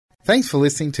Thanks for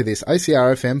listening to this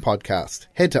OCRFM podcast.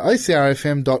 Head to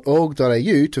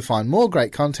ocrfm.org.au to find more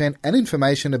great content and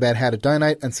information about how to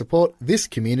donate and support this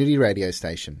community radio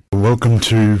station. Welcome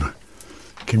to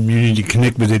Community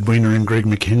Connect with Edwina and Greg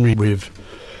McHenry. We've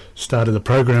started the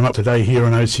program up today here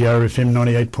on OCRFM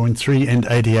 98.3 and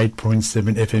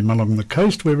 88.7 FM along the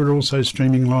coast, where we're also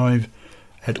streaming live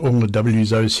at all the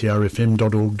W's,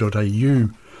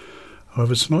 ocrfm.org.au. I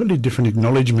have a slightly different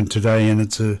acknowledgement today, and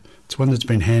it's one that's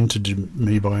been handed to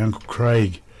me by Uncle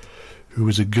Craig, who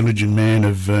was a Gilligan man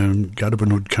of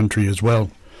Gudabanood country as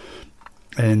well.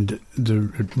 And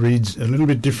it reads a little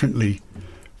bit differently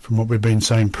from what we've been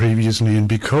saying previously. And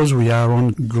because we are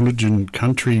on Gilligan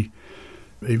country,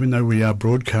 even though we are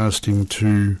broadcasting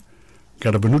to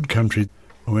Gudabanood country,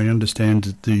 we understand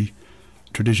that the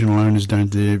traditional owners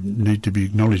don't need to be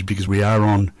acknowledged because we are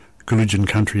on Gilligan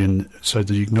country. And so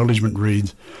the acknowledgement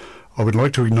reads, I would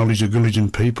like to acknowledge the Gilligan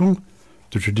people,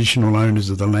 the traditional owners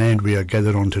of the land we are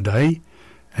gathered on today,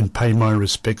 and pay my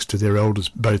respects to their elders,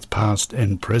 both past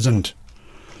and present.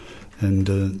 And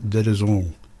that is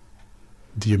all.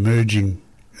 The emerging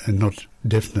and not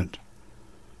definite,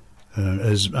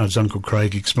 as Uncle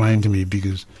Craig explained to me,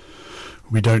 because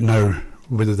we don't know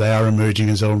whether they are emerging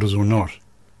as elders or not.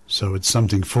 So it's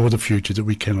something for the future that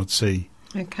we cannot see.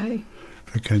 Okay,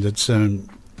 that's a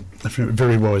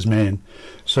very wise man.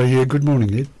 So, yeah, good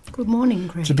morning, Ed. Good morning,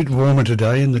 Greg. It's a bit warmer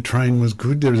today and the train was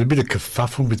good. There was a bit of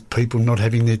kerfuffle with people not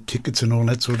having their tickets and all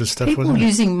that sort of stuff, people wasn't it?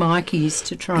 Using Mikeys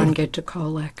to try and get to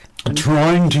Colac.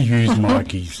 Trying to use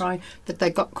Mikeys. Right, but they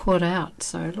got caught out,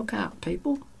 so look out,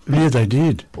 people. Yeah, they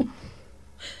did.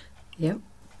 Yep.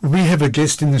 We have a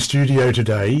guest in the studio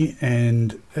today,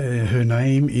 and her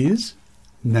name is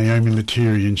Naomi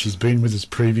Lettieri, and she's been with us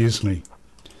previously.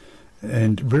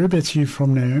 And whereabouts are you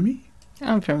from, Naomi?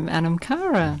 I'm from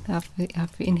Anamkara, up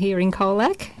in here in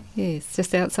Colac. Yes,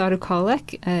 just outside of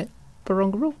Colac at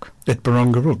Barongarook. At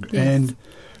Barongarook. Yes. And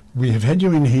we have had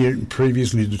you in here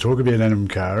previously to talk about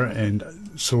Anamkara and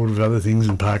sort of other things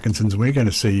in Parkinson's. We're going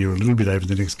to see you a little bit over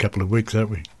the next couple of weeks, aren't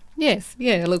we? Yes,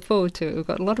 I look forward to it. We've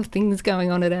got a lot of things going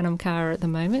on at Anamkara at the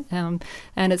moment, and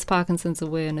it's Parkinson's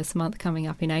Awareness Month coming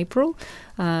up in April.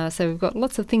 So we've got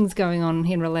lots of things going on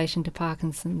in relation to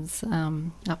Parkinson's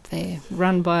up there,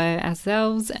 run by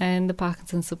ourselves and the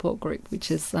Parkinson's Support Group,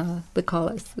 which is the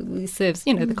Colac, we serves,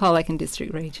 the Colac and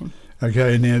District region.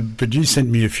 Okay, now, but you sent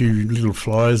me a few little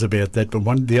flyers about that, but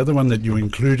the other one that you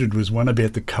included was one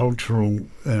about the Cultural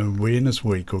Awareness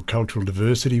Week or Cultural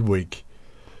Diversity Week.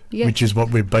 Yes. Which is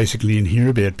what we're basically in here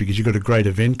about, because you've got a great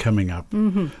event coming up.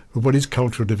 Mm-hmm. But what is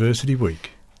Cultural Diversity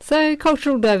Week? So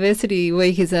Cultural Diversity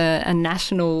Week is a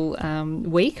national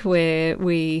week where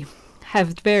we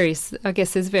have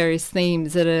there's various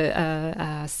themes that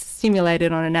are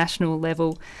stimulated on a national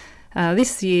level.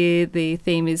 This year the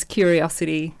theme is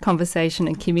curiosity, conversation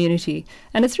and community.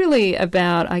 And it's really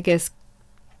about,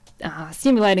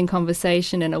 stimulating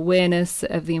conversation and awareness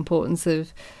of the importance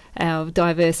of our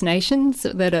diverse nations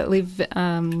that live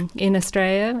in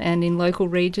Australia and in local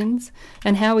regions,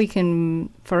 and how we can,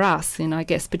 for us, and I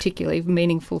guess particularly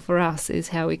meaningful for us, is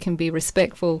how we can be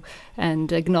respectful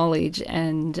and acknowledge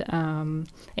and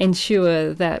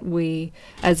ensure that we,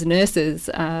 as nurses,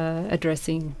 are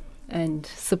addressing and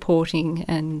supporting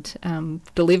and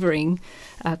delivering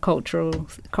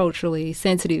culturally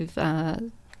sensitive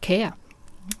care.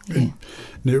 Yeah.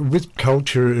 Now, with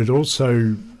culture, it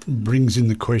also brings in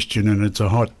the question, and it's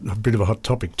a bit of a hot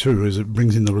topic too, is it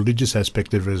brings in the religious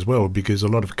aspect of it as well, because a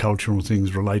lot of cultural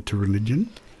things relate to religion.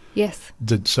 Yes.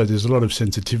 So there's a lot of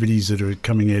sensitivities that are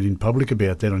coming out in public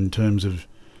about that in terms of,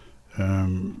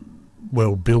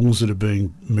 bills that are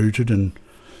being mooted and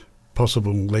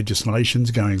possible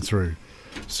legislations going through.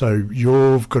 So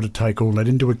you've got to take all that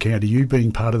into account. Are you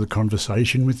being part of the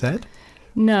conversation with that?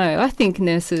 No, I think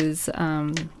nurses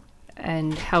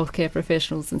and healthcare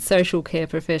professionals and social care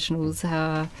professionals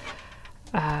are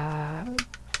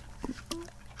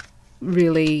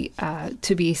really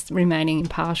to be remaining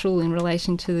impartial in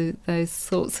relation to those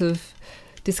sorts of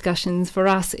discussions. For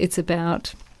us, it's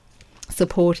about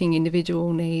supporting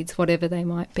individual needs, whatever they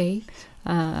might be,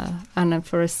 and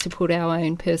for us to put our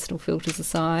own personal filters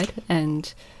aside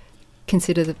and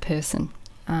consider the person.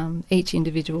 Each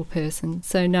individual person.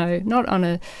 So no, not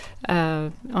on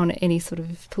any sort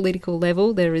of political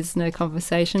level. There is no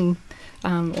conversation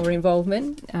or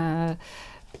involvement.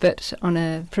 But on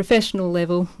a professional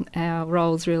level, our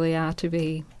roles really are to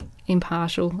be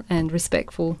impartial and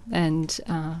respectful and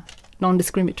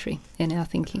non-discriminatory in our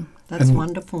thinking. That's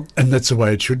wonderful. And that's the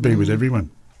way it should be with everyone.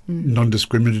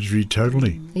 Non-discriminatory,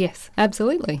 totally. Yes,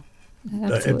 absolutely.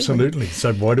 Absolutely.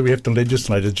 So why do we have to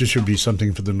legislate? It just should be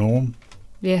something for the norm.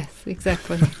 Yes,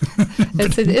 exactly.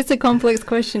 It's a complex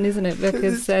question, isn't it?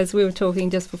 Because as we were talking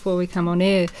just before we come on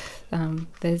air,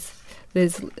 there's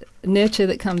nurture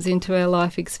that comes into our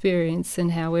life experience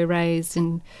and how we're raised,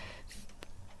 and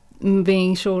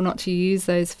being sure not to use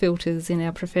those filters in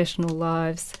our professional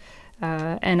lives,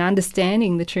 and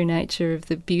understanding the true nature of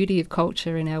the beauty of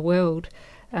culture in our world,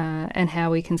 and how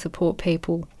we can support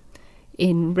people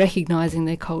in recognising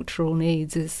their cultural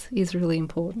needs is really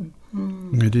important.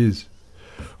 It is.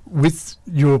 With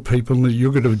your people,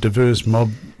 you've got a diverse mob,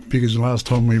 because last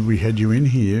time we had you in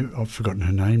here, I've forgotten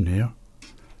her name now.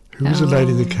 Who was the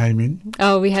lady that came in?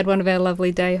 Oh, we had one of our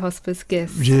lovely day hospice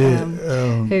guests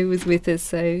who was with us.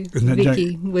 So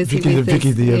Vicky was with us.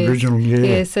 Vicky, the original,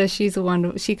 Yeah, so she's a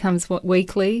wonderful. She comes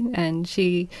weekly, and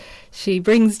she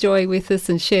brings joy with us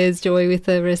and shares joy with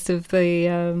the rest of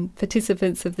the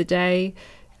participants of the day.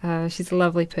 She's a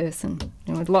lovely person.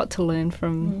 You know, a lot to learn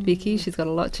from Vicky. She's got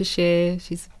a lot to share.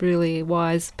 She's really a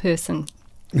wise person.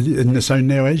 And so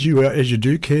now, as you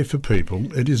do care for people,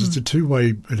 it's a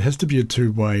two-way. It has to be a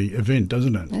two-way event,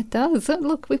 doesn't it? It does.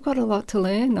 Look, we've got a lot to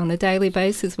learn on a daily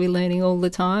basis. We're learning all the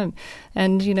time,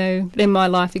 and you know, in my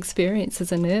life experience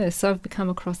as a nurse, I've come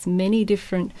across many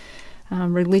different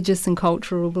religious and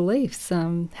cultural beliefs.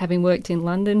 Having worked in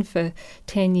London for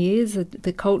 10 years,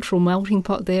 the cultural melting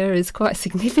pot there is quite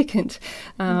significant,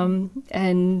 and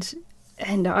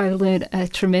I learned a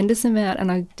tremendous amount, and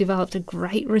I developed a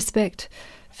great respect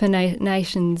for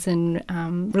nations and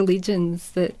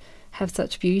religions that have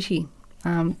such beauty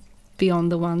beyond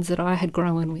the ones that I had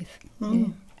grown with. Yeah.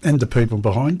 And the people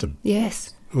behind them.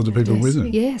 Yes. Or the people with them.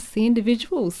 Yes, the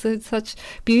individuals. There's such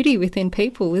beauty within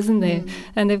people, isn't there?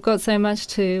 And they've got so much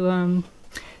to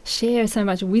share, so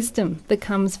much wisdom that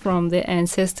comes from their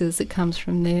ancestors, that comes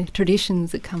from their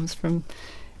traditions, that comes from,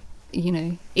 you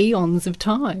know, eons of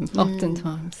time,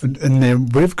 oftentimes. And now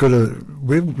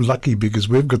we're lucky because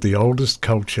we've got the oldest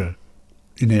culture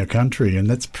in our country, and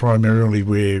that's primarily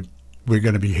where we're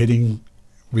going to be heading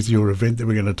with your event that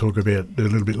we're going to talk about a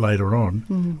little bit later on,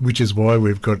 which is why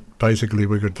we've got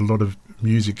a lot of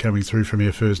music coming through from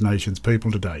our First Nations people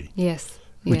today. Yes.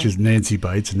 Which is Nancy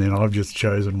Bates, and then I've just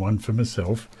chosen one for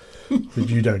myself that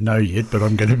you don't know yet, but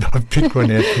I've picked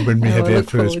one out for when we have our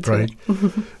first break.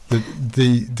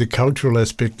 The cultural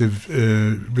aspect of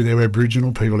with our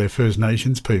Aboriginal people, our First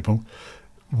Nations people,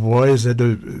 why is that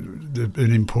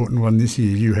an important one this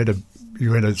year? You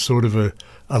had a sort of a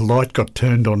light got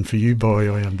turned on for you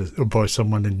by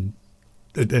someone in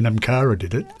Amkara,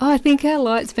 did it? I think our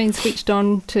light's been switched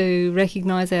on to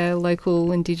recognise our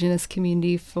local Indigenous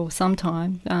community for some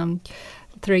time.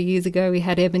 3 years ago, we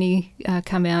had Ebony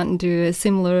come out and do a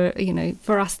similar, you know,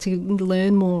 for us to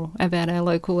learn more about our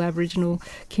local Aboriginal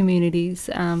communities.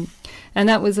 And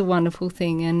that was a wonderful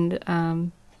thing.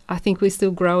 And I think we're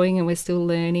still growing and we're still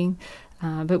learning,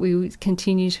 but we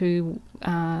continue to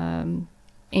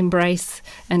embrace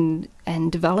and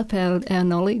develop our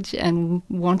knowledge, and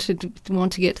want to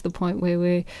get to the point where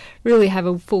we really have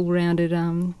a full-rounded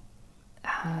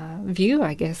view,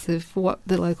 I guess, of what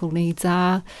the local needs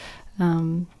are.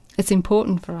 It's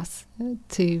important for us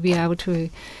to be able to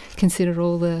consider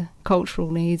all the cultural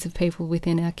needs of people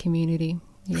within our community.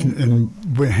 Yeah.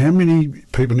 And how many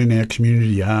people in our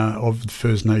community are of the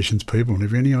First Nations people?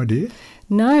 Have you any idea?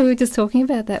 No, we were just talking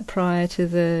about that prior to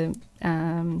the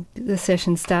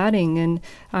session starting, and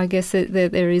I guess that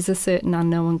there is a certain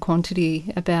unknown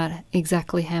quantity about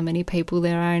exactly how many people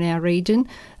there are in our region.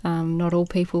 Not all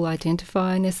people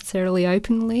identify necessarily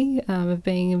openly of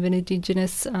being of an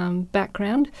Indigenous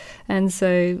background, and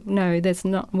so no,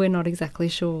 we're not exactly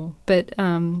sure. But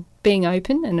being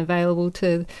open and available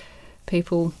to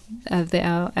people of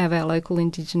our local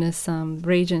Indigenous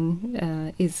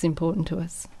region is important to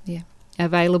us. Yeah.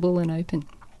 Available and open.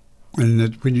 And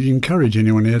that when you encourage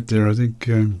anyone out there, I think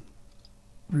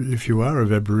if you are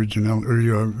of Aboriginal or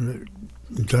you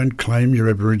don't claim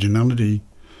your Aboriginality,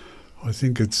 I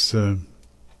think it's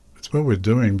what we're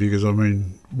doing, because I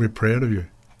mean we're proud of you.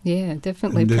 Yeah,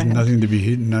 definitely. And there's proud. nothing to be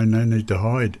hidden, no need to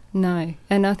hide. No,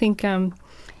 and I think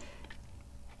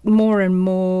more and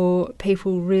more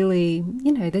people really,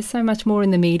 you know, there's so much more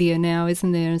in the media now,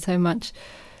 isn't there, and so much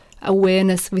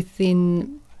awareness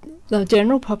within the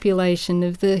general population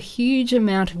of the huge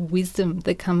amount of wisdom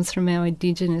that comes from our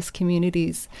Indigenous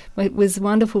communities. It was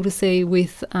wonderful to see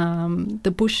with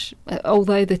the bush,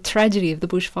 although the tragedy of the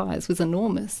bushfires was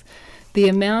enormous, the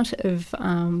amount of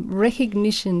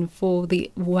recognition for the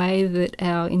way that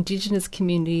our Indigenous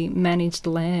community managed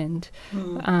land,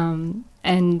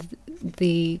 and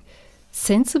the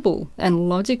sensible and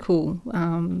logical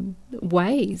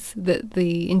ways that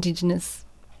the Indigenous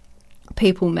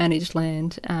people managed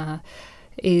land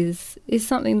is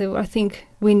something that I think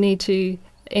we need to,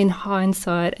 in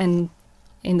hindsight and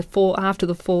after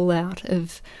the fallout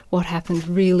of what happened,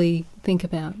 really think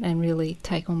about and really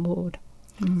take on board.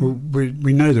 Well,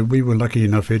 we know that we were lucky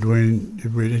enough,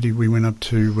 Eddie, we went up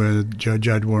to Dja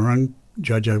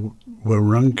Dja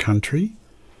Wurrung country,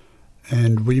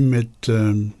 and we met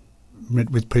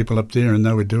with people up there, and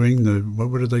they were doing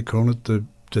what do they call it, the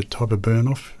type of burn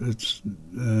off? It's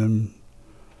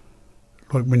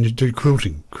like when you do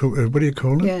quilting. What do you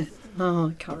call it? Yeah. Oh,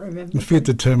 I can't remember. I forget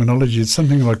the terminology. It's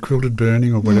something like quilted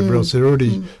burning or whatever else. They're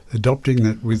already adopting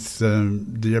that with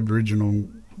the Aboriginal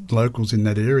locals in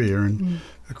that area, and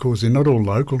of course they're not all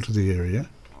local to the area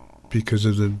because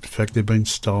of the fact they've been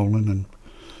stolen and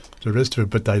the rest of it,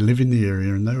 but they live in the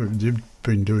area, and they've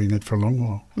been doing that for a long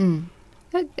while.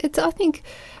 I think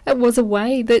it was a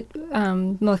way that,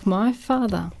 like my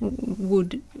father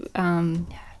would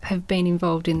have been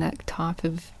involved in that type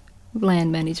of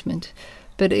land management,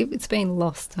 but it's been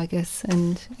lost, I guess,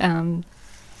 and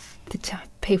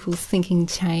people's thinking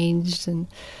changed, and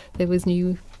there was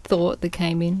new thought that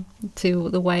came in to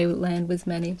the way land was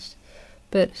managed.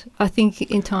 But I think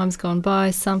in times gone by,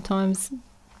 sometimes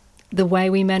the way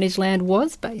we manage land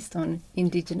was based on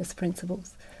Indigenous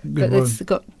principles, but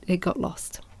it got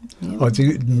lost. Yeah. I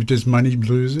think, does money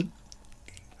lose it?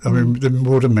 I mean, the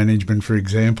water management, for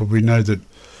example, we know that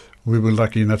we were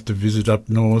lucky enough to visit up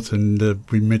north, and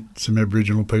we met some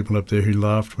Aboriginal people up there who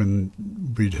laughed when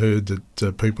we'd heard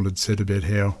that people had said about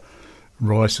how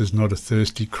rice is not a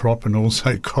thirsty crop, and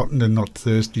also cotton are not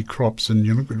thirsty crops, and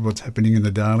you look at what's happening in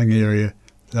the Darling area,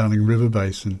 Darling River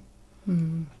Basin.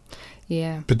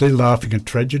 Yeah. But they're laughing at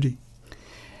tragedy.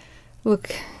 Look,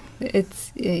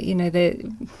 it's,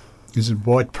 Is it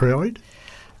white pride?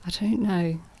 I don't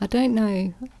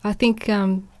know. I think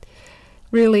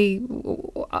really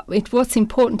what's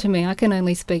important to me, I can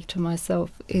only speak to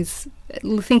myself, is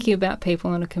thinking about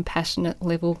people on a compassionate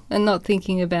level and not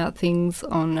thinking about things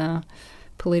on a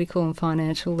political and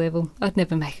financial level. I'd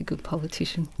never make a good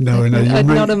politician. No, I'm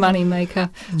not a money maker.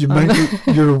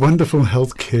 You're a wonderful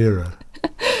health carer.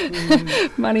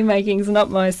 Money making's not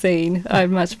my scene. I'd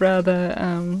much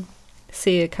rather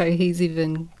see a cohesive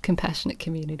and compassionate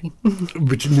community.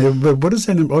 What does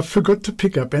I forgot to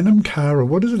pick up Anamkara.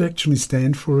 What does it actually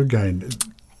stand for again?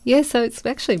 Yeah, so it's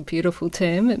actually a beautiful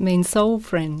term. It means soul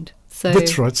friend. So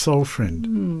that's right, soul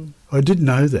friend. I did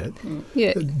know that.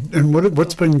 Yeah. And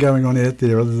what's been going on out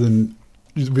there other than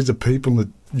with the people that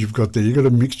you've got there? You've got a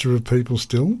mixture of people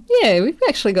still? Yeah, we've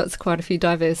actually got quite a few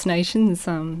diverse nations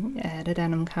at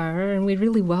Anamkara, and we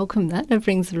really welcome that. It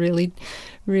brings a really,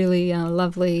 really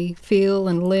lovely feel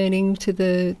and learning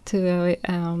to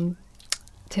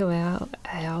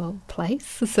our place.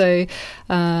 So,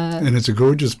 and it's a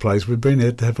gorgeous place. We've been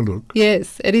out to have a look.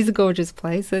 Yes, it is a gorgeous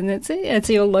place, and it's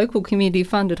your local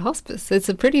community-funded hospice. It's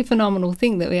a pretty phenomenal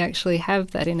thing that we actually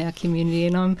have that in our community,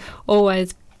 and I'm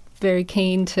always very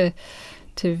keen to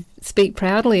speak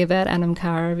proudly about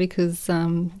Anamkara because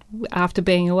after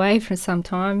being away for some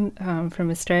time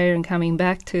from Australia and coming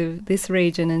back to this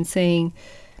region and seeing,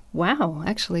 wow,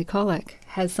 actually Colac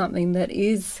has something that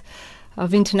is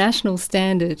of international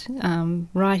standard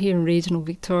right here in regional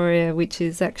Victoria, which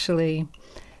is actually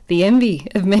the envy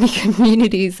of many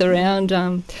communities around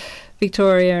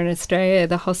Victoria and Australia.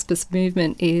 The hospice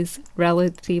movement is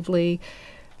relatively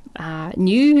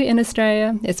new in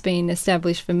Australia. It's been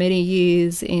established for many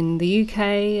years in the UK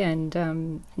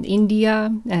and India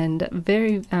and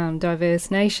very diverse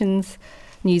nations.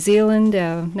 New Zealand,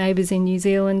 our neighbours in New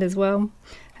Zealand as well,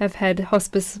 have had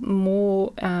hospice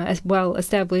more as well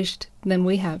established than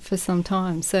we have for some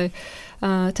time. So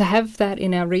to have that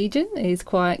in our region is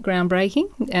quite groundbreaking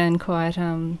and quite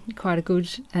a good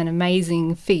and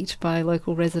amazing feat by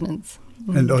local residents.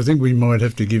 And I think we might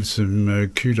have to give some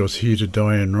kudos here to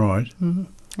Diane Wright.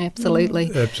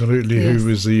 Absolutely. Absolutely, yes. Who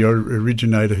was the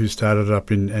originator who started up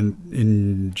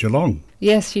in Geelong.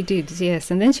 Yes, she did,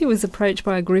 yes. And then she was approached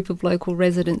by a group of local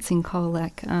residents in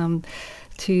Colac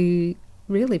to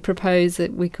really propose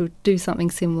that we could do something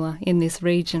similar in this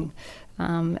region.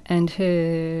 And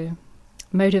her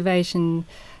motivation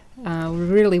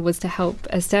really was to help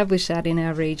establish that in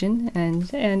our region,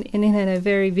 and in a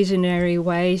very visionary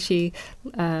way she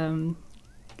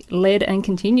led and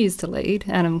continues to lead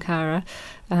Anamkara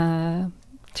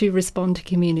to respond to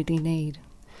community need.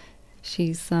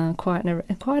 She's quite a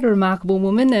remarkable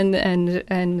woman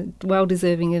and well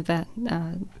deserving of that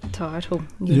title.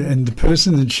 Yeah, and the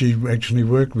person that she actually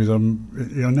worked with, I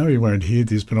know he won't hear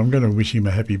this, but I'm going to wish him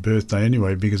a happy birthday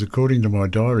anyway, because according to my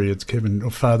diary, it's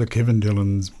Father Kevin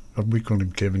Dillon's. We call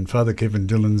him Kevin. Father Kevin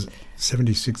Dillon's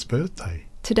 76th birthday.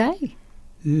 Today.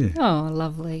 Yeah. Oh,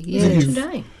 lovely. Yeah. Yes.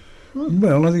 Today.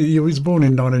 Well, I think he was born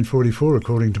in 1944,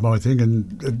 according to my thing,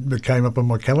 and it came up on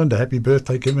my calendar. Happy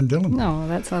birthday, Kevin Dillon. Oh,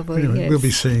 that's lovely. Anyway, yes. we'll be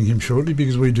seeing him shortly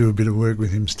because we do a bit of work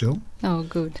with him still. Oh,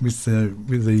 good. Edwina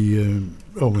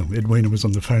was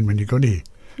on the phone when you got here,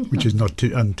 which is not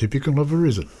too untypical of her,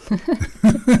 is it?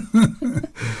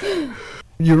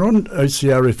 You're on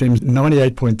OCR FM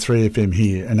 98.3 FM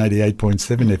here and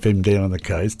 88.7 FM down on the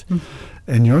coast.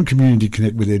 And you're on Community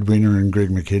Connect with Edwina and Greg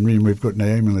McHenry, and we've got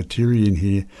Naomi Lettieri in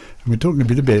here. And we're talking a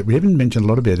bit about, we haven't mentioned a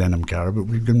lot about Anamkara, but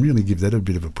we can really give that a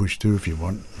bit of a push too if you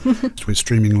want. So we're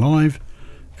streaming live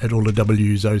at all the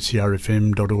W's,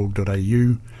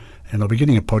 ocrfm.org.au, and I'll be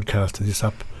getting a podcast of this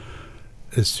up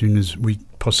as soon as we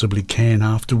possibly can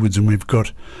afterwards. And we've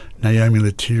got Naomi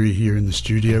Lettieri here in the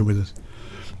studio with us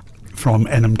from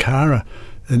Anamkara.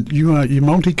 And you're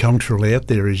multicultural out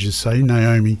there, as you say,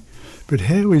 Naomi. But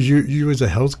how is you as a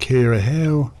health carer,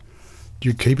 how do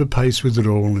you keep a pace with it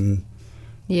all and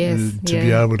Yes, to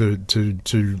be able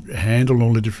to handle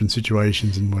all the different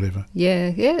situations and whatever?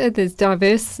 Yeah. There's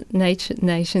diverse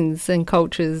nations and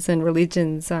cultures and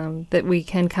religions that we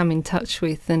can come in touch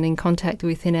with and in contact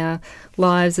with in our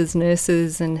lives as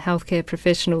nurses and healthcare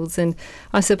professionals. And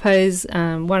I suppose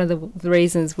one of the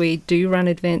reasons we do run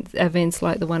events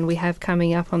like the one we have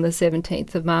coming up on the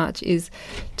 17th of March is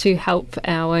to help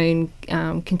our own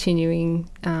continuing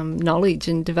knowledge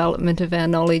and development of our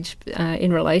knowledge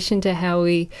in relation to how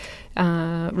we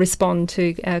respond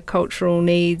to our cultural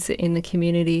needs in the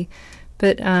community.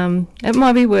 But it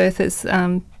might be worth us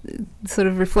sort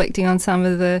of reflecting on some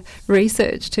of the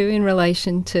research too in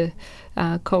relation to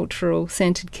cultural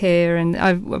centred care.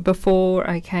 And before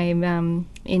I came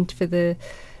in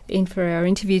for our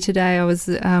interview today, I was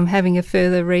having a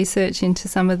further research into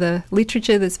some of the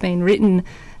literature that's been written.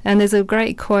 And there's a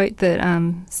great quote that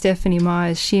Stephanie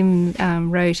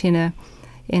Myers-Shim wrote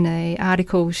in a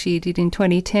article she did in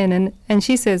 2010, and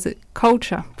she says that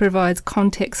culture provides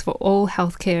context for all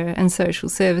healthcare and social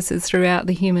services throughout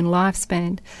the human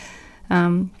lifespan,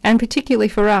 and particularly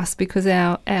for us because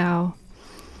our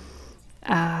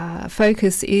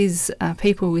focus is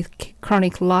people with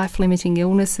chronic life-limiting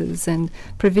illnesses and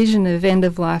provision of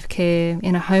end-of-life care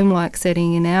in a home-like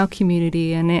setting in our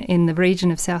community and in the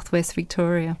region of southwest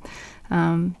Victoria.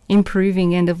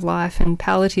 Improving end-of-life and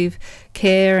palliative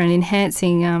care and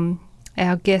enhancing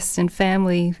our guest and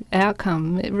family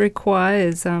outcome. It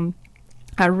requires a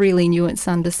really nuanced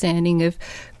understanding of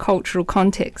cultural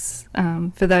contexts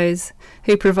for those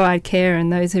who provide care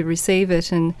and those who receive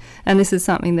it. And this is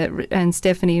something that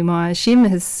Stephanie Myers-Shim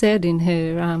has said in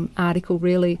her article,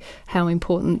 really how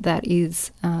important that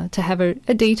is to have a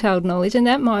detailed knowledge. And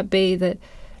that might be that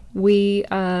we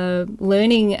are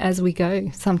learning as we go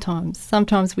sometimes.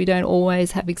 Sometimes we don't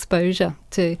always have exposure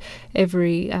to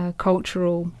every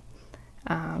cultural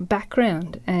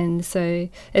background, and so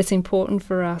it's important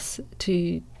for us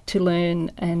to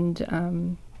learn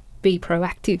and be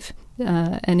proactive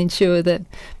and ensure that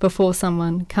before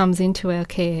someone comes into our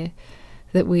care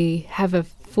that we have a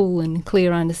full and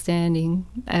clear understanding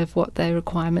of what their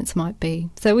requirements might be.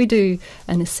 So we do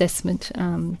an assessment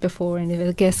before any of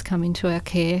the guests come into our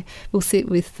care. We'll sit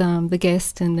with the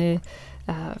guest and their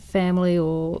family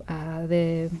or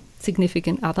their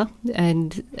significant other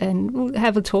and we'll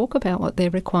have a talk about what their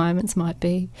requirements might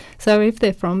be. So if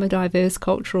they're from a diverse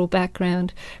cultural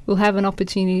background, we'll have an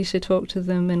opportunity to talk to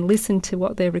them and listen to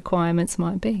what their requirements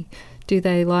might be. Do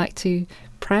they like to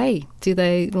pray? Do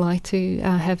they like to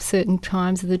have certain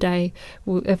times of the day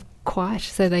of quiet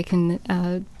so they can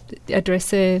address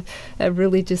their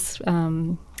religious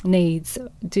needs?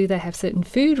 Do they have certain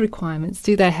food requirements?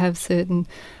 Do they have certain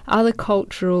other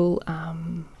cultural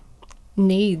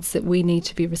needs that we need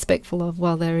to be respectful of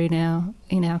while they're in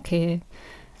our care?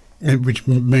 Which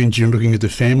means you're looking at the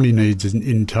family needs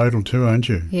in total too, aren't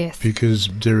you? Yes. Because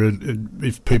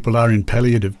if people are in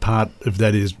palliative, part of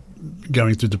that is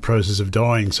going through the process of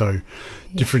dying. So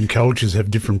different cultures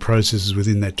have different processes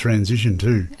within that transition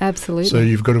too. Absolutely. So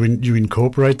you've got to you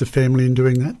incorporate the family in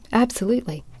doing that?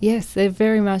 Absolutely. Yes, they're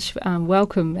very much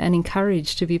welcome and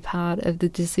encouraged to be part of the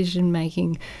decision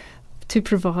making to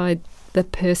provide the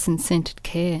person-centred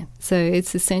care. So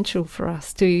it's essential for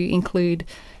us to include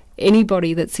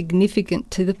anybody that's significant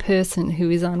to the person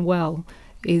who is unwell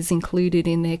is included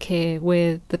in their care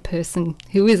where the person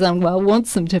who is unwell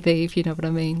wants them to be, if you know what I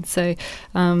mean. So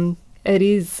it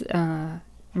is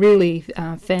really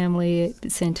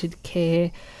family-centred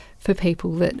care for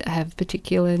people that have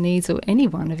particular needs, or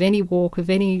anyone of any walk, of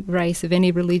any race, of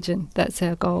any religion. That's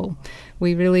our goal.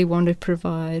 We really want to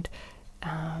provide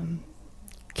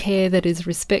care that is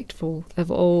respectful of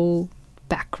all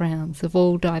backgrounds, of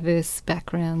all diverse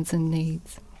backgrounds and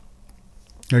needs.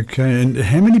 Okay, and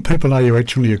how many people are you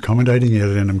actually accommodating out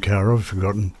at Anamkara? I've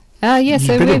forgotten. Yeah,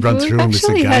 so better run we've through all this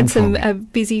actually again had for me. a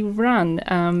busy run,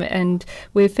 and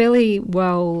we're fairly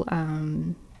well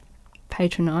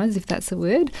patronised, if that's a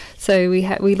word. So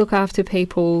we look after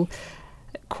people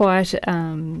quite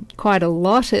a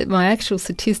lot. My actual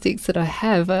statistics that I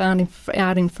have aren't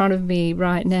out in front of me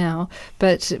right now,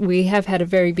 but we have had a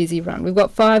very busy run. We've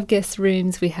got 5 guest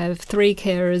rooms. We have 3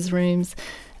 carers rooms.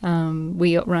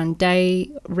 We run day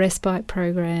respite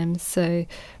programs, so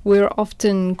we're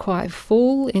often quite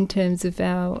full in terms of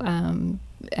our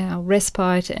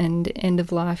respite and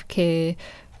end-of-life care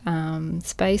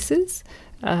spaces.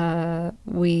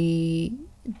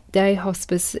 Day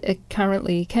hospice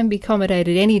currently can be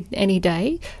accommodated any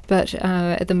day, but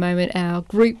at the moment our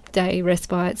group day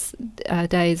respites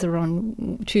days are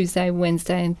on Tuesday,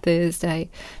 Wednesday and Thursday.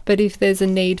 But if there's a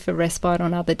need for respite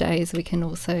on other days, we can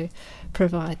also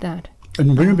provide that.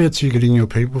 And whereabouts are you getting your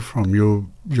people from, your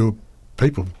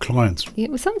people, clients? Yeah,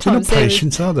 well, They're not sometimes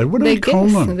patients, are they? What do they're we call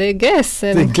guests. them? They're guests.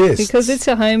 And They're guests. Because it's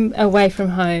a home away from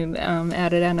home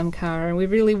out at Anamkara, and we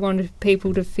really want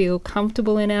people to feel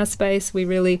comfortable in our space. We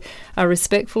really are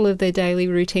respectful of their daily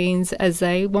routines as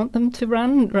they want them to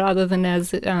run, rather than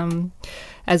as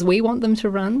we want them to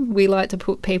run. We like to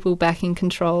put people back in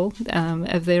control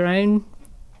of their own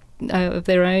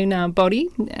body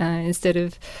instead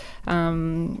of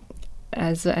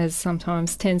as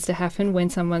sometimes tends to happen when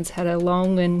someone's had a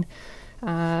long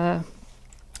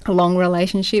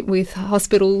relationship with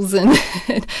hospitals and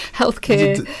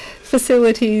healthcare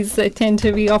facilities. They tend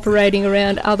to be operating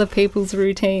around other people's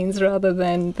routines rather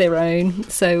than their own.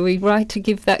 So we like to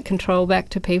give that control back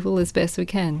to people as best we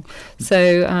can.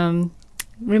 So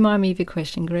remind me of your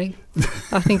question, Greg.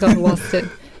 I think I've lost it.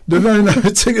 No,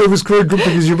 it was quite good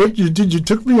because you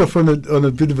took me off on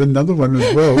a bit of another one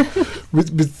as well.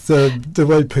 with the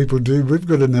way people do, we've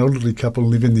got an elderly couple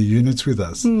live in the units with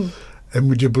us. And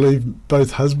would you believe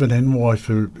both husband and wife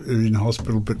are in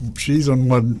hospital, but she's on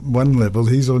one level,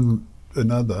 he's on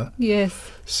another. Yes.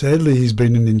 Sadly, he's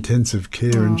been in intensive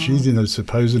care and she's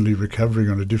supposedly recovering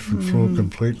on a different floor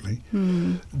completely.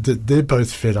 That they're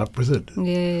both fed up with it.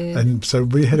 Yeah. And so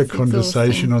we had a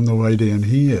conversation on the way down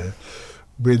here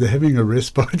where they're having a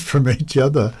respite from each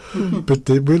other, but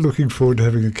we're looking forward to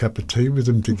having a cup of tea with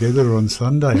them together on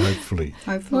Sunday, hopefully.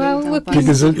 Hopefully, look,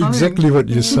 Because exactly what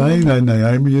you're saying, though,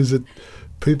 Naomi, is that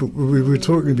people, we were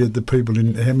talking about the people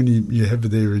in how many you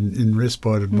have there in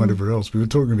respite and whatever else. We were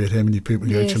talking about how many people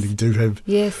you actually do have.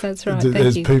 Yes, that's right.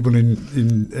 As people in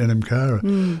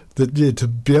Anamkara. That, to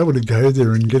be able to go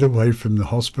there and get away from the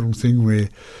hospital thing where,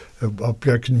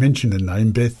 I can mention her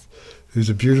name, Beth, who's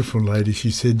a beautiful lady.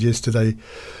 She said yesterday,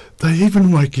 they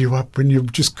even wake you up when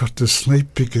you've just got to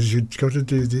sleep because you've got to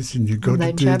do this and you've got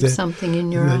to do that. They jab something in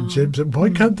your arm. Why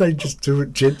can't they just do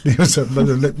it gently or something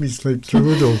and let me sleep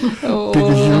through it all?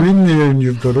 Because you're in there and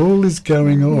you've got all this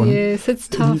going on. Yes, it's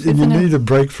tough, and you isn't it? need a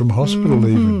break from hospital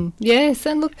even. Yes,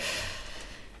 and look,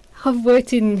 I've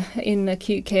worked in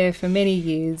acute care for many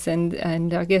years,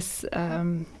 and I guess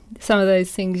some of those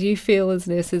things you feel as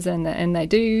nurses, and they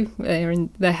do,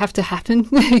 they have to happen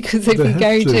because if you're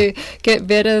going to get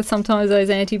better, sometimes those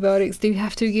antibiotics do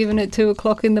have to be given at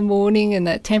 2:00 in the morning, and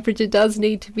that temperature does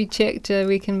need to be checked.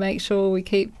 We can make sure we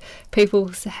keep people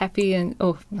happy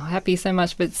or not happy so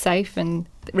much, but safe and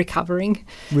recovering.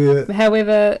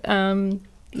 However,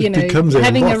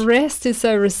 having a rest is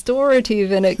so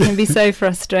restorative, and it can be so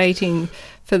frustrating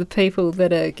for the people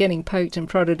that are getting poked and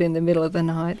prodded in the middle of the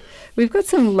night. We've got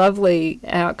some lovely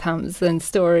outcomes and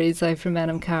stories though from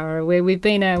Anamkara where we've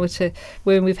been able to,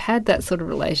 where we've had that sort of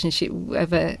relationship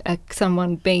of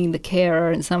someone being the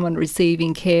carer and someone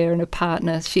receiving care and a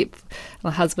partnership,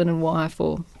 a husband and wife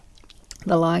or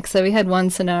the like. So we had one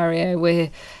scenario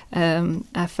where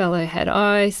a fellow had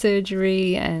eye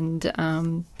surgery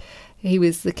and he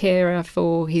was the carer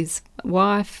for his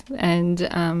wife,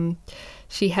 and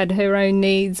she had her own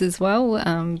needs as well,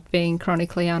 being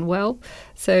chronically unwell.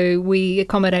 So we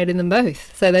accommodated them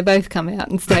both. So they both come out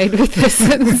and stayed with us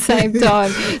at the same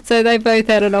time. So they both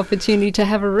had an opportunity to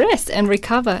have a rest and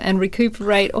recover and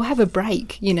recuperate or have a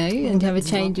break, and have a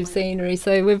change of scenery.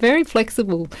 So we're very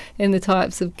flexible in the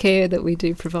types of care that we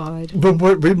do provide. But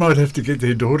we might have to get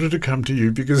their daughter to come to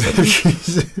you because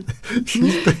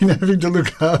she's been having to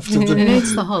look after them. It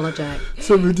needs the holiday.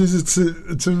 So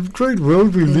it's a great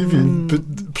world we live in,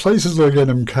 but places like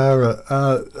Anamkara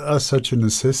are such a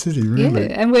necessity, really. Yeah,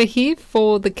 and we're here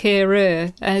for the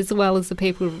carer as well as the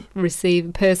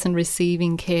person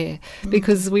receiving care,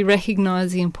 because we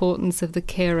recognise the importance of the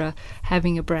carer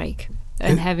having a break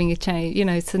and having a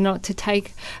change, so not to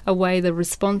take away the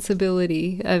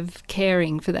responsibility of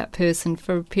caring for that person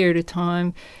for a period of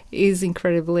time is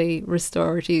incredibly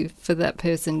restorative for that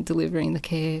person delivering the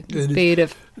care, be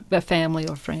it a family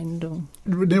or friend. Or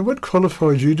Now, what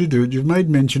qualifies you to do it? You've made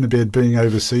mention about being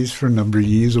overseas for a number of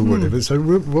years or whatever. So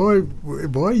why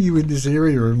are you in this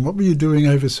area, and what were you doing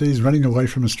overseas, running away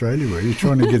from Australia? Were you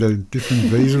trying to get a different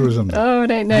visa or something? Oh, I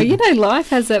don't know. Life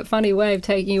has that funny way of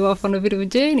taking you off on a bit of a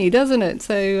journey, doesn't it?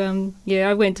 So,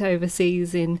 I went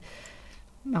overseas in,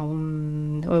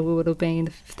 it would have been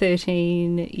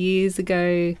 13 years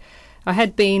ago. I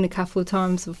had been a couple of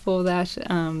times before that,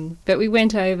 but we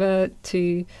went over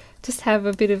to just have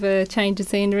a bit of a change of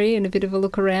scenery and a bit of a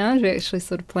look around. We actually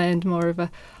sort of planned more of a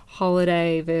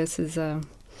holiday versus a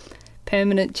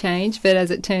permanent change, but as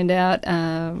it turned out,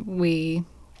 we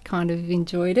kind of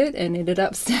enjoyed it and ended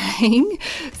up staying.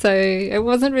 So it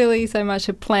wasn't really so much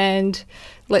a planned,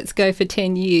 let's go for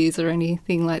 10 years or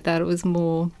anything like that. It was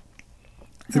more,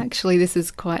 actually, this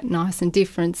is quite nice and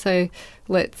different, so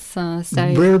let's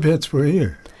stay. Whereabouts were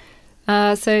you?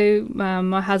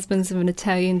 My husband's of an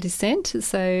Italian descent,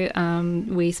 so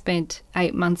we spent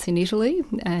 8 months in Italy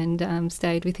and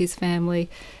stayed with his family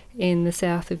in the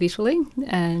south of Italy,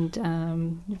 and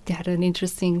had an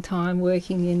interesting time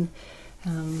working in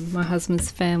my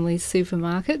husband's family's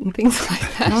supermarket and things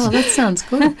like that. Oh, that sounds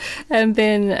good. And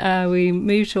then we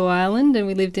moved to Ireland, and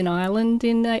we lived in Ireland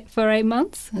for 8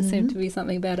 months. It seemed to be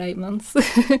something about 8 months.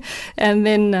 And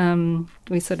then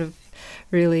we sort of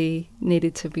really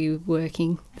needed to be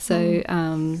working. So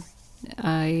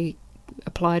I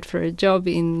applied for a job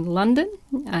in London,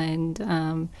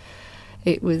 and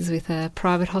it was with a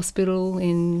private hospital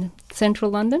in central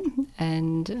London,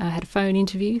 and I had a phone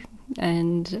interview,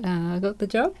 and I got the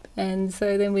job. And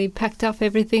so then we packed up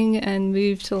everything and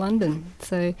moved to London.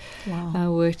 So I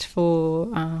worked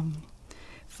for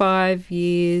 5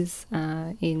 years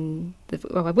I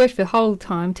worked for the whole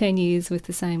time, 10 years with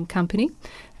the same company.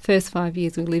 First 5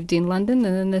 years we lived in London,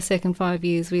 and then the second 5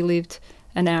 years we lived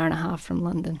an hour and a half from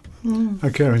London.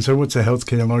 Okay, and so what's the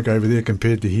healthcare like over there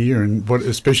compared to here, and what,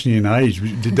 especially in age,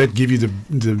 did that give you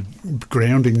the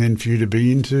grounding then for you to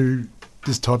be into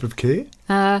this type of care?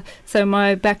 So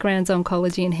my background's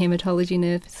oncology and haematology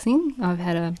nursing. I've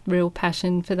had a real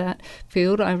passion for that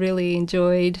field. I really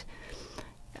enjoyed,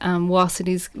 whilst it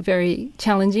is very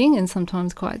challenging and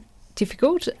sometimes quite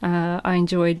difficult, I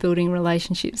enjoyed building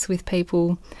relationships with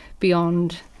people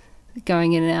beyond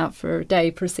going in and out for a day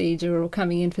procedure or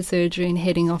coming in for surgery and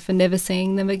heading off and never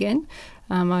seeing them again.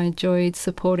 I enjoyed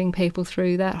supporting people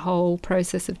through that whole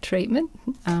process of treatment,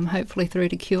 hopefully through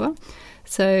to cure.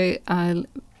 So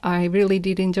I really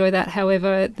did enjoy that.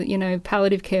 However,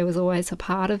 palliative care was always a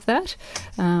part of that.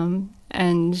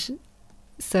 And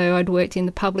so I'd worked in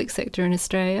the public sector in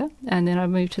Australia, and then I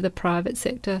moved to the private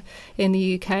sector in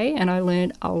the UK, and I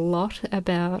learned a lot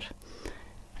about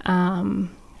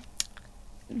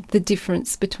the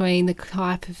difference between the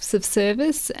types of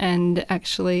service, and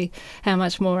actually how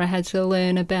much more I had to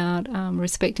learn about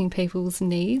respecting people's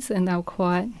needs, and they were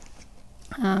quite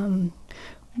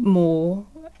more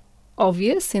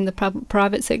obvious in the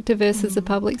private sector versus the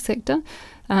public sector.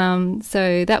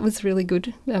 So that was really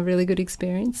good, a really good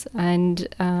experience. And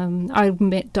I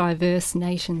met diverse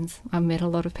nations. I met a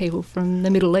lot of people from the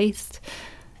Middle East,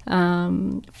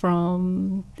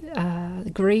 from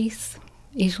Greece,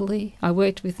 Italy. I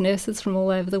worked with nurses from all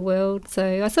over the world.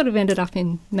 So I sort of ended up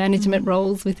in management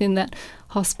roles within that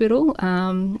hospital.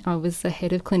 I was the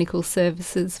head of clinical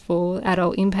services for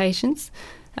adult inpatients.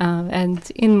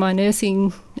 And in my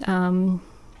nursing,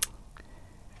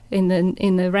 in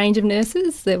the range of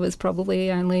nurses, there was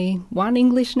probably only one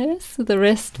English nurse. The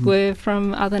rest were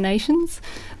from other nations.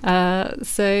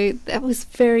 So that was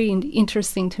very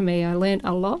interesting to me. I learnt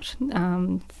a lot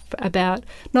about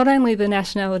not only the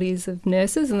nationalities of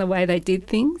nurses and the way they did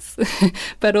things,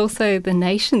 but also the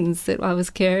nations that I was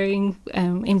caring,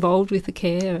 involved with the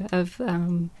care of.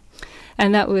 And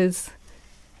that was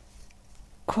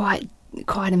quite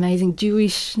amazing.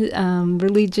 Jewish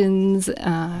religions,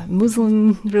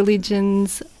 Muslim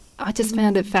religions. I just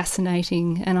found it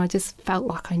fascinating, and I just felt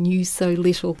like I knew so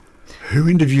little. Who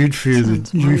interviewed for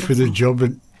you for the job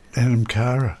at Anam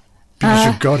Cara?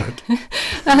 Because you got it.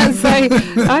 So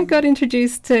I got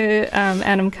introduced to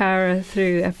Anam Cara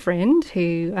through a friend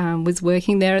who was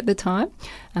working there at the time,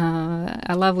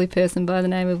 a lovely person by the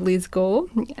name of Liz Gore.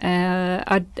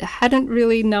 I hadn't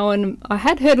really known, I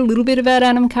had heard a little bit about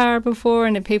Anam Cara before,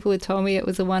 and people had told me it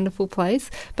was a wonderful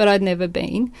place, but I'd never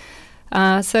been.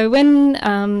 So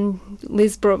when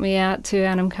Liz brought me out to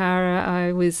Anamkara,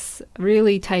 I was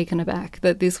really taken aback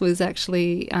that this was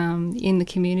actually in the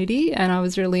community, and I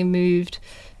was really moved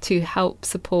to help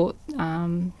support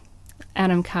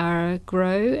Anamkara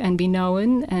grow and be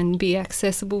known and be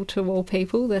accessible to all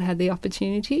people that had the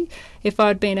opportunity. If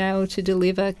I'd been able to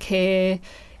deliver care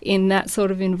in that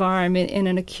sort of environment in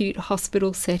an acute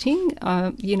hospital setting,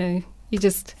 you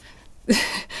just...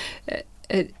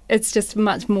 It's just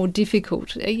much more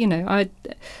difficult.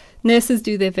 Nurses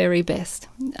do their very best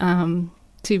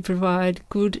to provide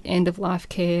good end-of-life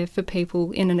care for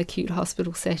people in an acute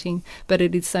hospital setting, but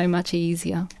it is so much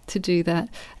easier to do that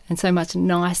and so much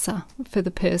nicer for the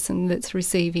person that's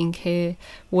receiving care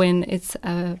when it's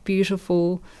a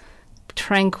beautiful,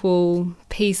 tranquil,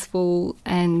 peaceful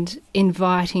and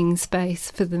inviting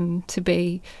space for them to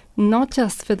be, not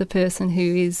just for the person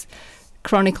who is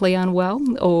chronically unwell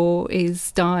or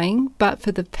is dying, but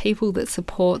for the people that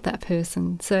support that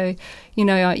person. So,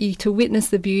 to witness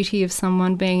the beauty of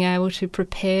someone being able to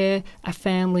prepare a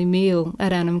family meal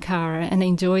at Anamkara and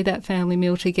enjoy that family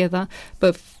meal together,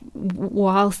 but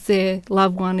whilst their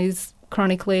loved one is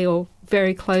chronically or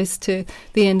very close to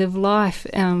the end of life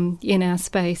in our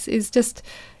space is just...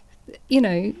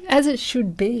 as it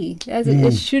should be,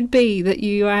 it should be that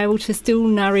you are able to still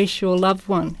nourish your loved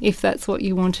one if that's what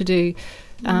you want to do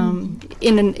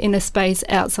in a space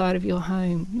outside of your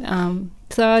home.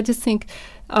 So I just think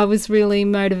I was really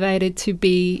motivated to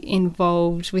be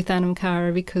involved with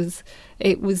Anamkara because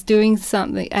it was doing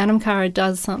something. Anamkara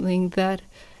does something that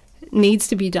needs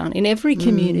to be done in every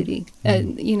community,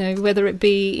 whether it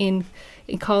be in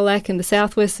Colac in the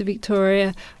southwest of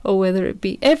Victoria, or whether it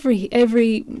be every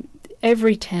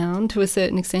town to a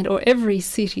certain extent, or every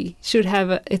city should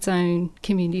have its own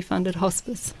community-funded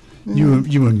hospice.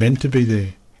 You were meant to be there.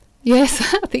 Yes,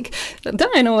 I think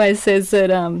Diane always says that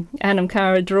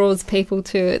Anamkara draws people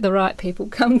to it, the right people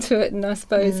come to it, and I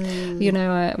suppose,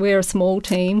 we're a small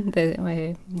team.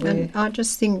 And I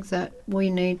just think that we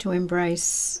need to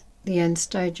embrace the end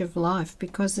stage of life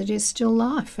because it is still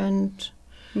life, and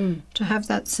to have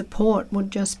that support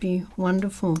would just be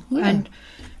wonderful. Yeah. And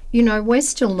we're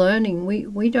still learning.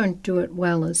 We don't do it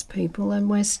well as people, and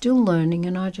we're still learning,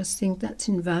 and I just think that's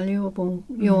invaluable.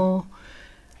 Your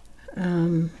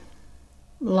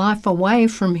life away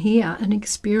from here and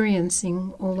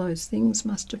experiencing all those things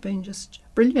must have been just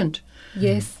brilliant.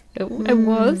 Yes, it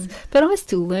was. But I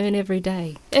still learn every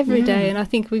day, and I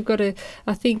think we've got to,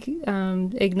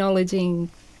 acknowledging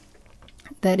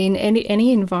that in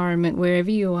any environment,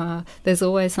 wherever you are, there's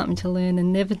always something to learn,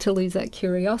 and never to lose that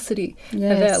curiosity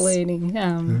about learning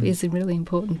is a really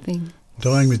important thing.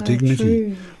 Dying with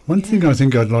dignity. True. One thing I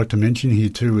think I'd like to mention here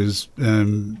too is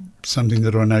something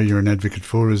that I know you're an advocate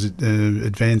for is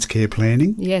advanced care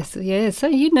planning. Yes. So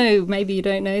maybe you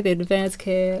don't know that Advanced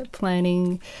Care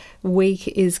Planning Week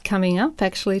is coming up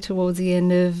actually towards the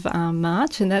end of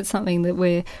March, and that's something that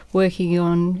we're working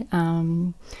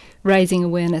on raising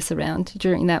awareness around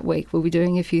during that week. We'll be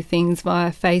doing a few things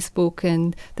via Facebook,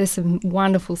 and there's some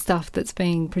wonderful stuff that's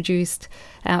being produced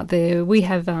out there. We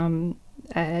have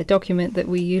a document that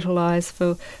we utilise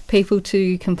for people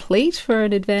to complete for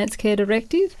an advanced care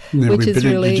directive, which is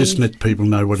really... Just let people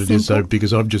know what simple. It is, though,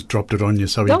 because I've just dropped it on you,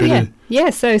 so we better...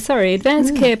 Yeah, so sorry,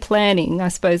 advanced care planning, I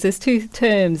suppose there's two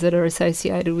terms that are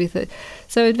associated with it.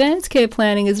 So advanced care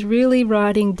planning is really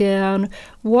writing down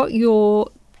what your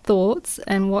thoughts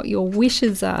and what your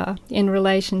wishes are in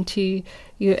relation to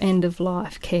your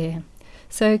end-of-life care.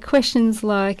 So questions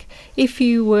like, if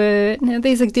you were... Now,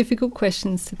 these are difficult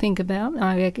questions to think about,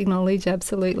 I acknowledge,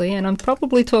 absolutely, and I'm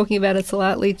probably talking about a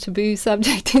slightly taboo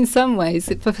subject in some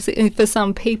ways for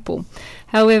some people.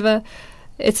 However,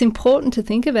 it's important to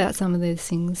think about some of these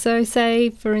things. So say,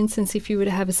 for instance, if you were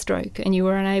to have a stroke and you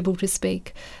were unable to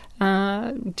speak,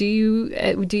 do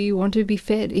you want to be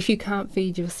fed if you can't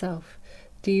feed yourself?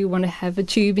 Do you want to have a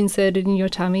tube inserted in your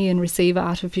tummy and receive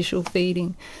artificial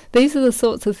feeding? These are the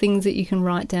sorts of things that you can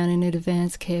write down in an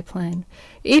advanced care plan.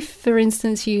 If, for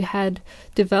instance, you had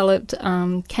developed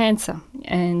cancer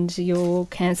and your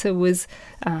cancer was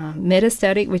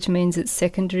metastatic, which means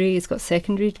it's got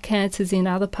secondary cancers in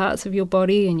other parts of your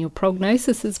body and your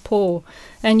prognosis is poor,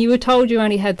 and you were told you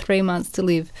only had 3 months to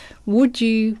live, would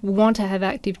you want to have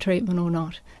active treatment or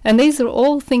not? And these are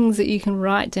all things that you can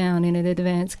write down in an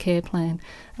advanced care plan.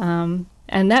 And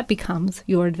that becomes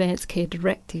your advanced care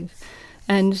directive.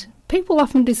 And people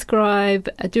often describe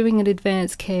doing an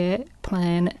advanced care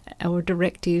plan or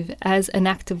directive as an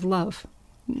act of love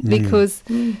because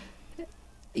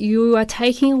you are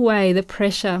taking away the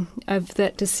pressure of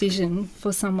that decision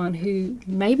for someone who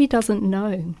maybe doesn't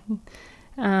know.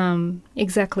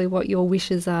 exactly what your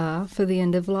wishes are for the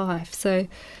end of life. So,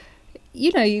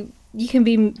 you can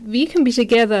be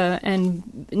together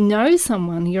and know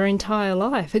someone your entire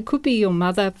life. It could be your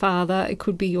mother, father, it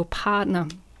could be your partner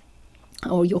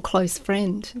or your close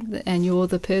friend, and you're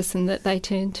the person that they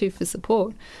turn to for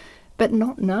support, but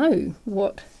not know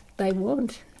what they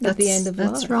want at the end of life.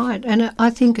 That's right. And I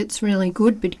think it's really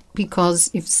good because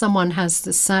if someone has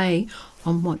the say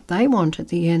on what they want at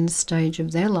the end stage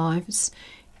of their lives,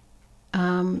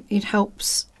 it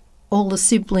helps all the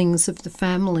siblings of the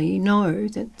family know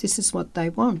that this is what they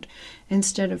want,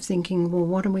 instead of thinking, well,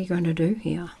 what are we going to do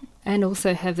here? And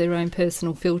also have their own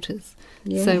personal filters.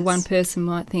 Yes. So one person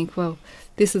might think, well,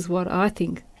 this is what I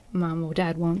think mum or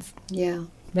dad wants. Yeah.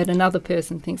 But another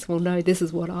person thinks, well, no, this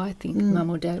is what I think mum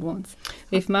or dad wants.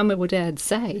 If mum or dad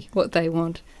say what they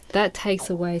want, that takes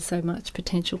away so much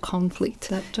potential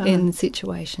conflict in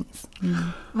situations.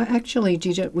 I actually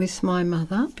did it with my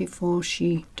mother before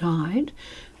she died.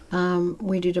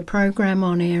 We did a program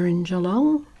on air in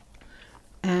Geelong,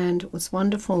 and it was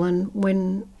wonderful. And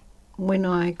when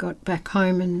I got back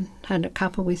home and had a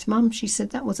cuppa with Mum, she said,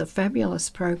 that was a fabulous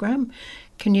program.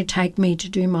 Can you take me to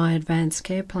do my advanced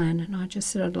care plan? And I just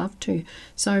said, I'd love to.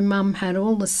 So Mum had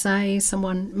all the say.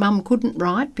 Mum couldn't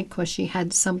write because she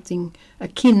had something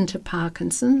akin to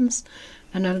Parkinson's,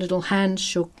 and her little hand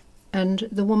shook. And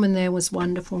the woman there was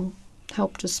wonderful,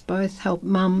 helped us both, helped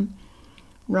Mum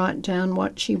write down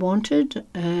what she wanted,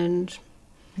 and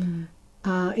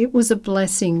it was a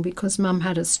blessing because Mum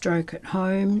had a stroke at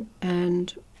home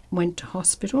and went to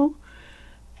hospital.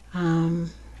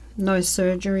 No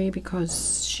surgery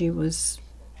because she was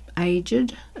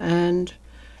aged, and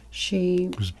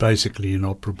she was basically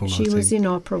inoperable. She was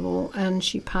inoperable, and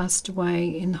she passed away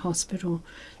in the hospital.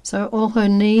 So all her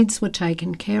needs were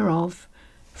taken care of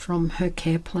from her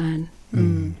care plan.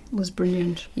 It was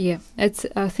brilliant. Yeah,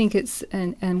 I think it's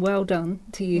and well done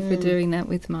to you for doing that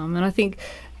with Mum. And I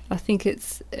think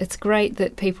it's great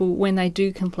that people, when they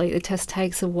do complete the test,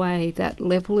 takes away that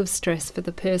level of stress for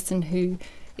the person who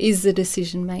is the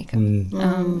decision maker,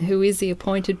 who is the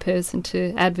appointed person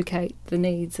to advocate the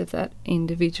needs of that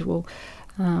individual.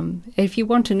 If you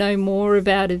want to know more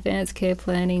about advanced care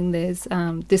planning, there's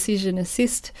Decision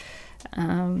Assist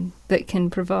that can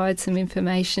provide some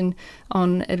information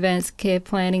on advanced care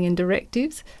planning and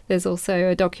directives. There's also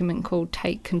a document called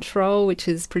Take Control, which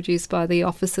is produced by the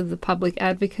Office of the Public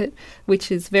Advocate,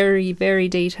 which is very, very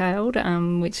detailed,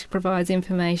 which provides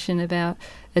information about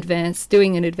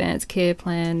doing an advanced care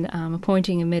plan,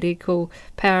 appointing a medical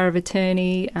power of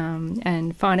attorney,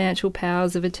 and financial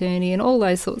powers of attorney, and all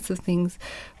those sorts of things.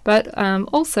 But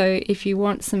also, if you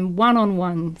want some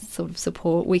one-on-one sort of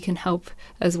support, we can help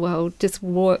as well. Just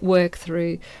work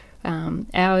through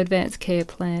our advanced care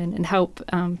plan and help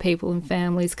people and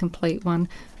families complete one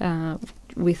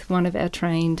with one of our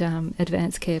trained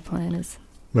advanced care planners.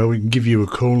 Well, we can give you a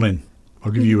call then.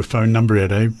 I'll give you a phone number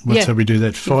out, eh? What's how we do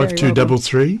that?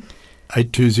 5233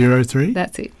 8203?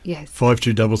 That's it, yes.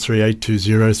 5233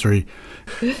 8203.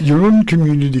 You're on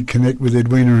Community Connect with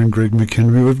Edwina and Greg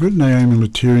McHenry. We've got Naomi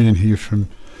Laturian here from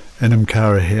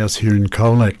Anamkara House here in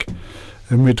Colac.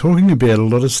 And we're talking about a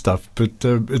lot of stuff, but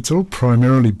it's all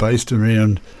primarily based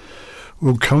around,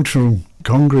 well, cultural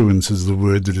congruence is the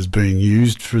word that is being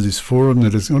used for this forum.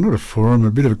 That is, well, not a forum,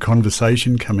 a bit of a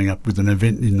conversation coming up with an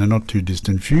event in the not too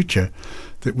distant future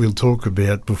that we'll talk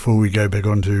about before we go back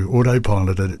onto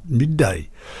autopilot at midday.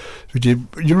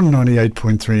 You're on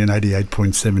 98.3 and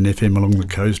 88.7 FM along the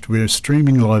coast. We're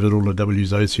streaming live at all the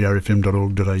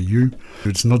wsocrfm.org.au.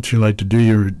 It's not too late to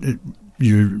do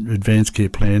your advanced care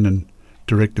plan and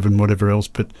directive and whatever else,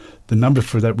 but the number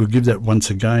for that, we'll give that once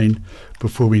again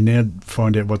before we now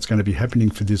find out what's going to be happening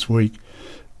for this week.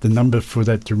 The number for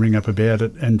that to ring up about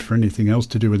it and for anything else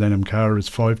to do with Anamkara is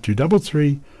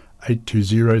 5233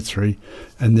 8203,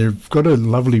 and they've got a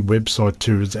lovely website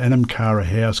too. It's Anamkara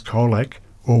House Colac,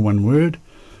 all one word,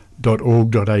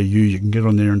 .org.au. You can get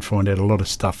on there and find out a lot of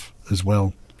stuff as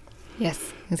well.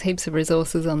 Yes, there's heaps of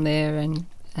resources on there, and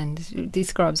it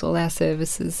describes all our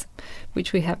services,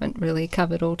 which we haven't really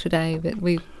covered all today, but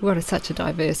we've got such a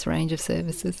diverse range of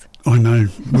services. I know.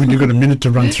 Well, you've got a minute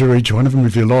to run through each one of them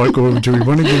if you like, or do we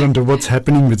want to get on to what's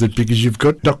happening with it? Because you've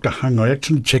got Dr. Hung. I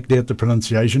actually checked out the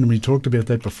pronunciation, and we talked about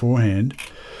that beforehand.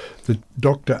 That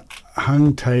Dr.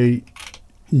 Hung Tae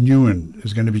Nguyen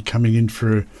is going to be coming in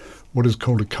for what is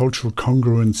called a cultural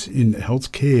congruence in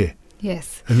healthcare.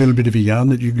 Yes. A little bit of a yarn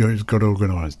that you guys got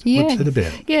organised. Yeah. What's that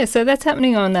about? Yeah, so that's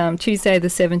happening on Tuesday the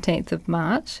 17th of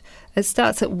March. It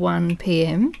starts at 1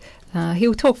 p.m.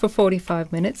 He'll talk for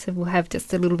 45 minutes, and we'll have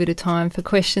just a little bit of time for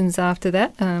questions after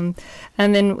that. And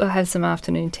then we'll have some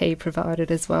afternoon tea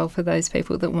provided as well for those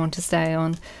people that want to stay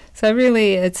on. So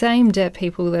really it's aimed at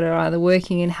people that are either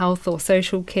working in health or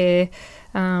social care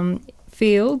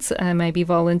fields, maybe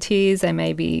volunteers, they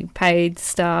may be paid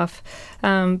staff,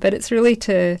 but it's really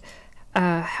to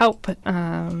help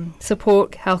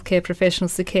support healthcare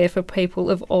professionals to care for people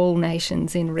of all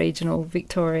nations in regional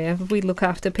Victoria. We look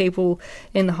after people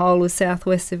in the whole of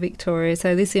southwest of Victoria,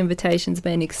 so this invitation's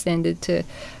been extended to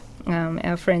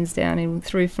our friends down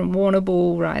through from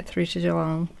Warrnambool right through to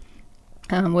Geelong,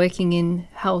 working in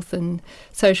health and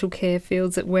social care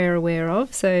fields that we're aware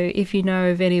of. So if you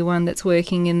know of anyone that's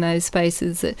working in those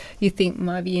spaces that you think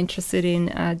might be interested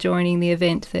in joining the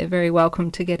event, they're very welcome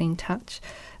to get in touch.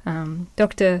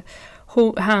 Dr.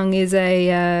 Hung is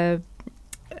a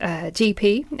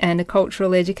GP and a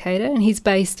cultural educator, and he's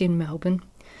based in Melbourne.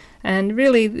 And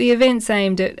really, the event's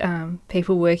aimed at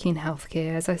people working in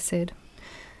healthcare, as I said.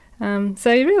 So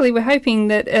really, we're hoping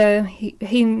that he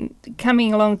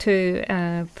coming along to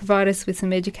provide us with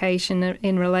some education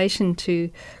in relation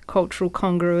to cultural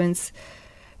congruence,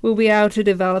 we'll be able to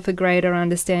develop a greater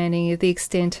understanding of the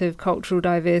extent of cultural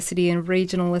diversity in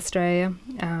regional Australia,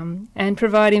 and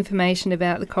provide information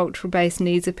about the cultural-based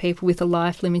needs of people with a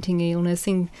life-limiting illness,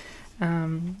 in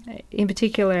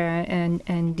particular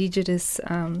Indigenous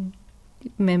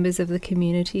members of the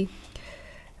community.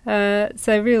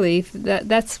 So really,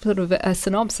 that's sort of a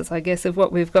synopsis, I guess, of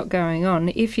what we've got going on.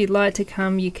 If you'd like to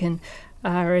come, you can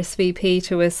RSVP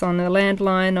to us on the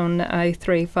landline on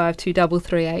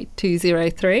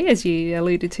 0352338203, as you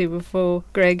alluded to before,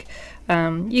 Greg.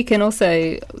 You can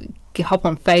also hop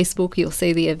on Facebook. You'll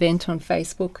see the event on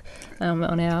Facebook,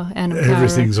 on our Anam Cara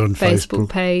Everything's on Facebook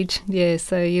page. Yeah,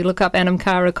 so you look up Anam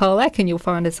Cara Colac and you'll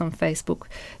find us on Facebook.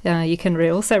 You can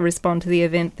also respond to the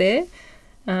event there.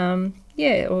 Or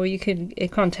you can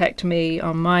contact me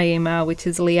on my email, which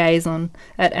is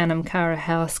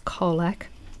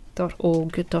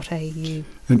liaison@anamcarahouseColac.org.au.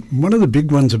 And one of the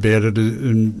big ones about it,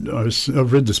 and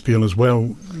I've read the spiel as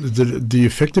well, the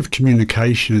effective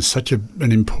communication is such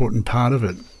an important part of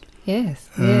it. Yes,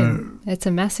 it's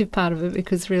a massive part of it,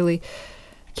 because really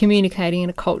communicating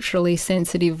in a culturally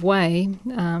sensitive way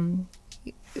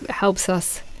helps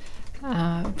us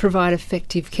provide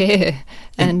effective care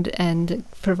and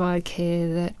provide care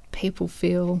that people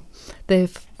feel they're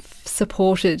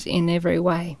supported in every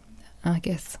way, I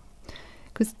guess.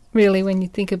 Because really, when you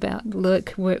think about,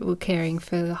 look, we're caring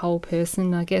for the whole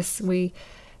person, I guess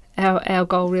our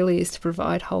goal really is to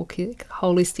provide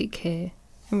holistic care.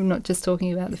 And we're not just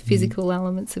talking about the physical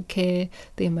elements of care,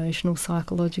 the emotional,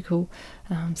 psychological,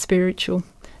 spiritual,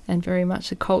 and very much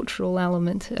the cultural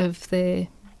element of their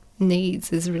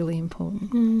needs is really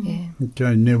important. Yeah.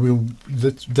 Okay, now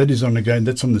that is on again.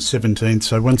 That's on the 17th.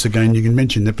 So once again, you can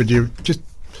mention that, but your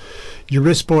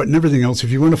respite and everything else.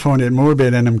 If you want to find out more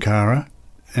about Anam Cara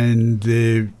and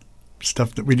the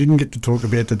stuff that we didn't get to talk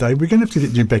about today, we're going to have to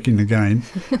get you back in again,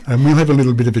 and we'll have a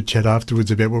little bit of a chat afterwards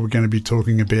about what we're going to be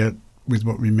talking about with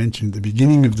what we mentioned at the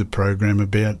beginning of the program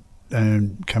about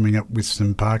coming up with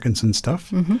some Parkinson's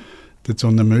stuff. Mm-hmm. That's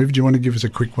on the move. Do you want to give us a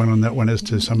quick one on that one as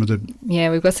to some of the... Yeah,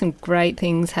 we've got some great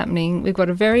things happening. We've got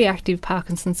a very active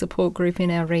Parkinson's support group in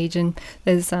our region.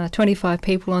 There's 25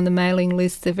 people on the mailing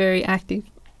list. They're very active.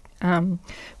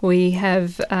 We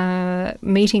have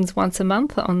meetings once a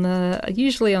month,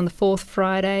 usually on the fourth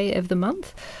Friday of the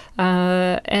month,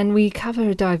 and we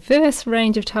cover a diverse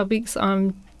range of topics.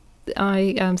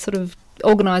 I sort of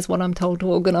organise what I'm told to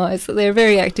organise. So they're a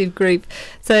very active group.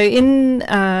 So in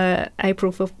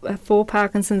April for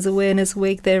Parkinson's Awareness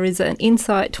Week, there is an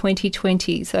Insight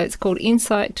 2020. So it's called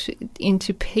Insight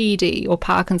into PD, or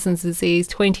Parkinson's Disease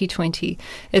 2020.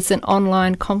 It's an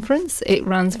online conference. It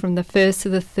runs from the 1st to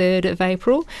the 3rd of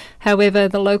April. However,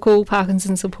 the local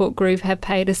Parkinson's support group have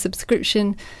paid a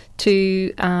subscription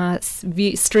to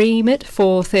stream it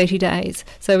for 30 days.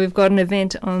 So we've got an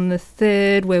event on the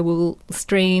 3rd where we'll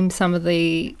stream some of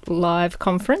the live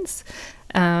conference.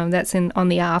 That's on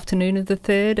the afternoon of the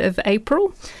 3rd of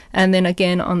April. And then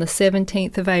again on the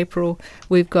 17th of April,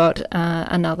 we've got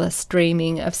another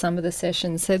streaming of some of the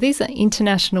sessions. So these are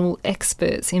international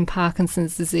experts in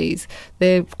Parkinson's disease.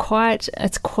 It's quite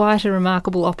a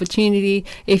remarkable opportunity.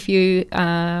 If you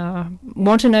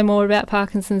want to know more about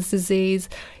Parkinson's disease,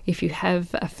 if you have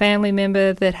a family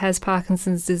member that has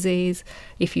Parkinson's disease,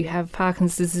 if you have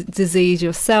Parkinson's disease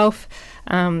yourself,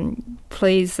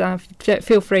 please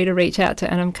feel free to reach out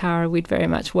to Anam Cara. We'd very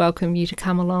much welcome you to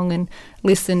come along and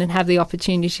listen and have the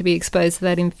opportunity to be exposed to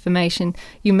that information.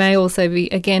 You may also be,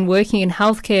 again, working in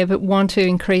healthcare but want to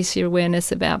increase your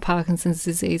awareness about Parkinson's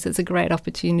disease. It's a great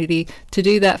opportunity to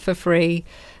do that for free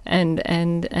and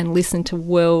listen to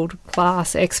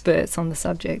world-class experts on the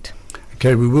subject.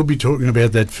 Okay, we will be talking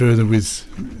about that further with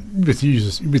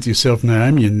yourself,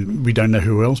 Naomi, and we don't know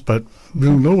who else, but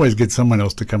we'll always get someone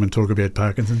else to come and talk about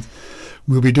Parkinson's.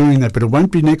 We'll be doing that, but it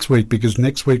won't be next week, because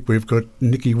next week we've got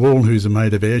Nikki Wall, who's a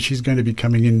mate of ours. She's going to be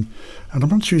coming in, and I'm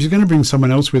not sure, she's going to bring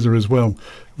someone else with her as well.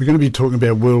 We're going to be talking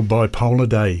about World Bipolar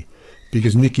Day,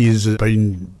 because Nikki has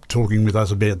been talking with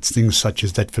us about things such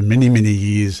as that for many, many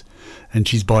years, and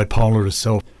she's bipolar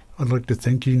herself. I'd like to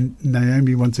thank you,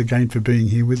 Naomi, once again for being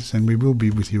here with us, and we will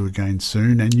be with you again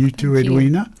soon. And you too,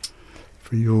 Edwina,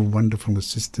 for your wonderful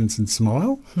assistance and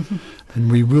smile.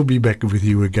 And we will be back with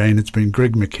you again. It's been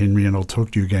Greg McHenry, and I'll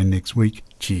talk to you again next week.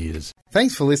 Cheers.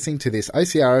 Thanks for listening to this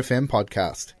OCRFM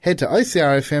podcast. Head to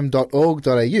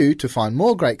ocrfm.org.au to find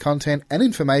more great content and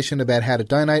information about how to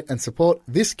donate and support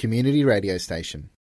this community radio station.